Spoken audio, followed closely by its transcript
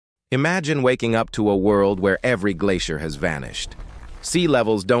Imagine waking up to a world where every glacier has vanished. Sea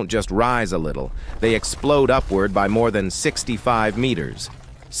levels don't just rise a little, they explode upward by more than 65 meters.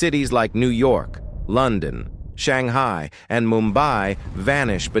 Cities like New York, London, Shanghai, and Mumbai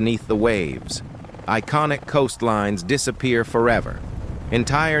vanish beneath the waves. Iconic coastlines disappear forever.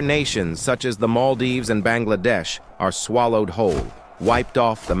 Entire nations such as the Maldives and Bangladesh are swallowed whole, wiped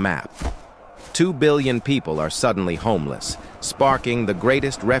off the map. 2 billion people are suddenly homeless, sparking the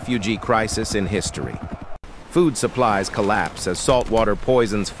greatest refugee crisis in history. Food supplies collapse as saltwater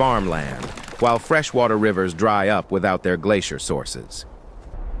poisons farmland, while freshwater rivers dry up without their glacier sources.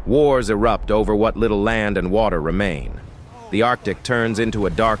 Wars erupt over what little land and water remain. The Arctic turns into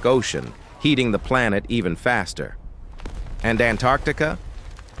a dark ocean, heating the planet even faster. And Antarctica?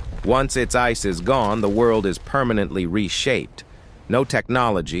 Once its ice is gone, the world is permanently reshaped. No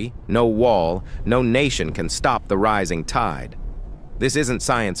technology, no wall, no nation can stop the rising tide. This isn't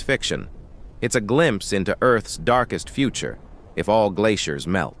science fiction. It's a glimpse into Earth's darkest future, if all glaciers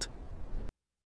melt.